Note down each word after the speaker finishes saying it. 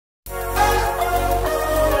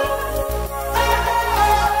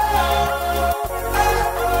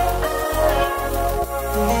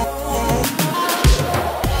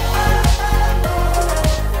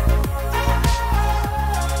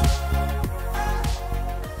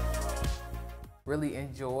really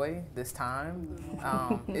enjoy this time.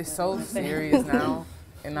 It's so serious now,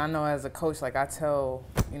 and I know as a coach, like I tell,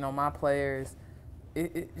 my players,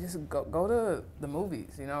 just go to the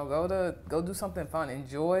movies, go do something fun.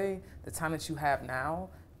 Enjoy the time that you have now,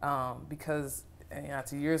 because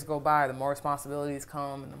as years go by, the more responsibilities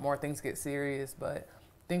come and the more things get serious, but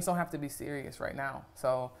things don't have to be serious right now.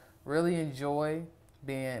 So really enjoy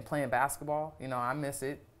playing basketball. I miss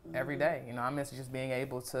it every day. I miss just being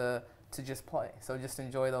able to just play. So just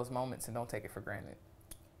enjoy those moments and don't take it for granted.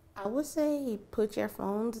 I would say put your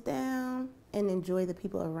phones down and enjoy the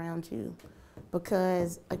people around you.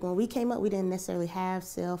 Because like when we came up, we didn't necessarily have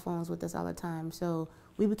cell phones with us all the time. So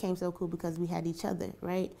we became so cool because we had each other,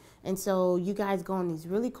 right? And so you guys go on these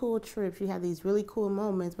really cool trips, you have these really cool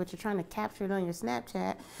moments, but you're trying to capture it on your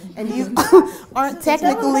Snapchat, and you aren't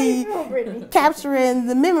technically capturing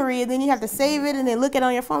the memory, and then you have to save it and then look it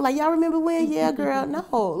on your phone like, y'all remember when? Yeah, girl. No,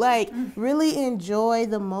 like really enjoy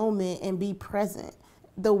the moment and be present.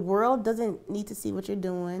 The world doesn't need to see what you're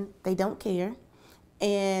doing. They don't care.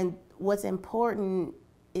 And what's important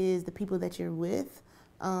is the people that you're with,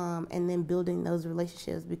 and then building those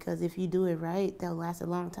relationships, because if you do it right, they'll last a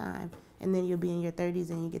long time. And then you'll be in your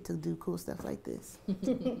 30s and you get to do cool stuff like this.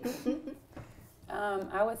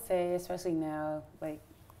 I would say, especially now, like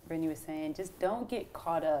Brittany was saying, just don't get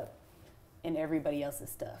caught up in everybody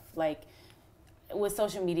else's stuff. Like with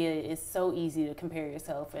social media, it's so easy to compare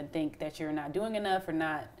yourself and think that you're not doing enough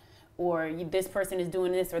or this person is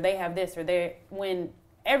doing this or they have this or when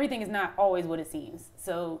everything is not always what it seems.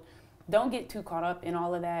 So don't get too caught up in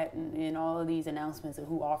all of that and all of these announcements of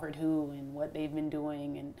who offered who and what they've been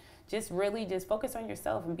doing, and just really just focus on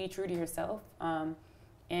yourself and be true to yourself,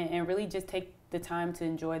 and really just take the time to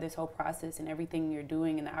enjoy this whole process and everything you're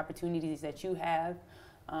doing and the opportunities that you have,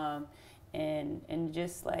 and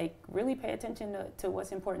just like really pay attention to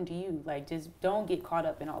what's important to you. Like just don't get caught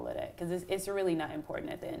up in all of that, because it's really not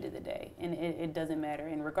important at the end of the day, and it doesn't matter.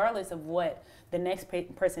 And regardless of what the next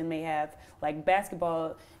person may have, like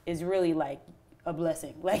basketball is really like a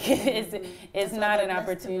blessing. Like it's not an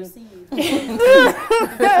opportunity.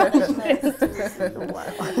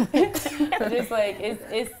 Just like it's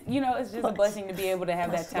it's just a blessing to be able to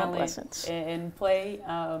have that talent and play.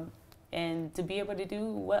 And to be able to do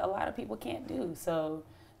what a lot of people can't do. So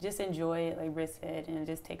just enjoy it, like Britt said, and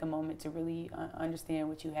just take a moment to really understand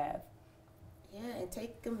what you have. Yeah, and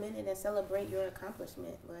take a minute and celebrate your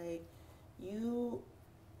accomplishment. Like, you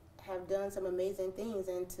have done some amazing things,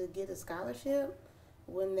 and to get a scholarship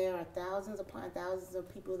when there are thousands upon thousands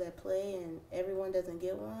of people that play and everyone doesn't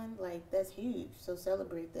get one, like, that's huge. So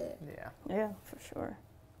celebrate that. Yeah, for sure.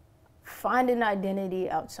 Find an identity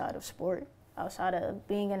outside of sport. Outside of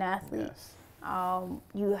being an athlete,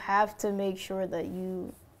 you have to make sure that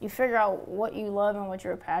you figure out what you love and what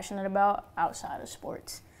you're passionate about outside of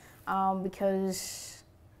sports, because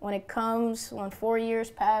when 4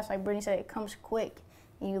 years pass, like Brittany said, it comes quick.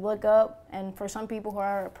 And you look up, and for some people who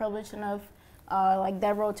are privileged enough, like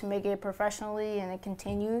Devereux, to make it professionally, and it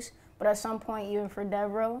continues, but at some point, even for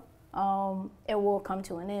Devereux, it will come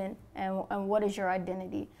to an end. And what is your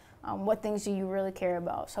identity? What things do you really care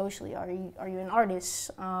about socially? Are you an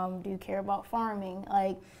artist? Do you care about farming?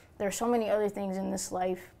 Like, there's so many other things in this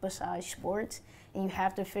life besides sports, and you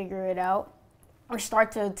have to figure it out or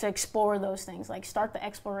start to explore those things. Like, start the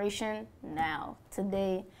exploration now,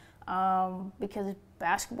 today, because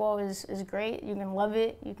basketball is great. You can love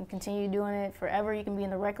it. You can continue doing it forever. You can be in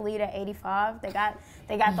the rec league at 85. They got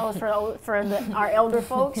those for our elder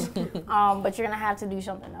folks, but you're gonna have to do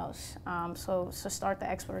something else. So start the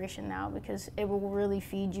exploration now, because it will really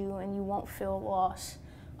feed you, and you won't feel lost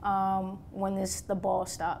when the ball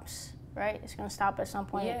stops. Right? It's gonna stop at some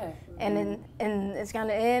point, and then it's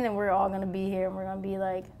gonna end, and we're all gonna be here, and we're gonna be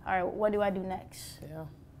like, all right, what do I do next? Yeah.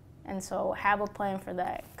 And so have a plan for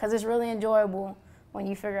that, because it's really enjoyable when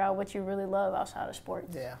you figure out what you really love outside of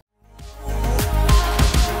sports. Yeah.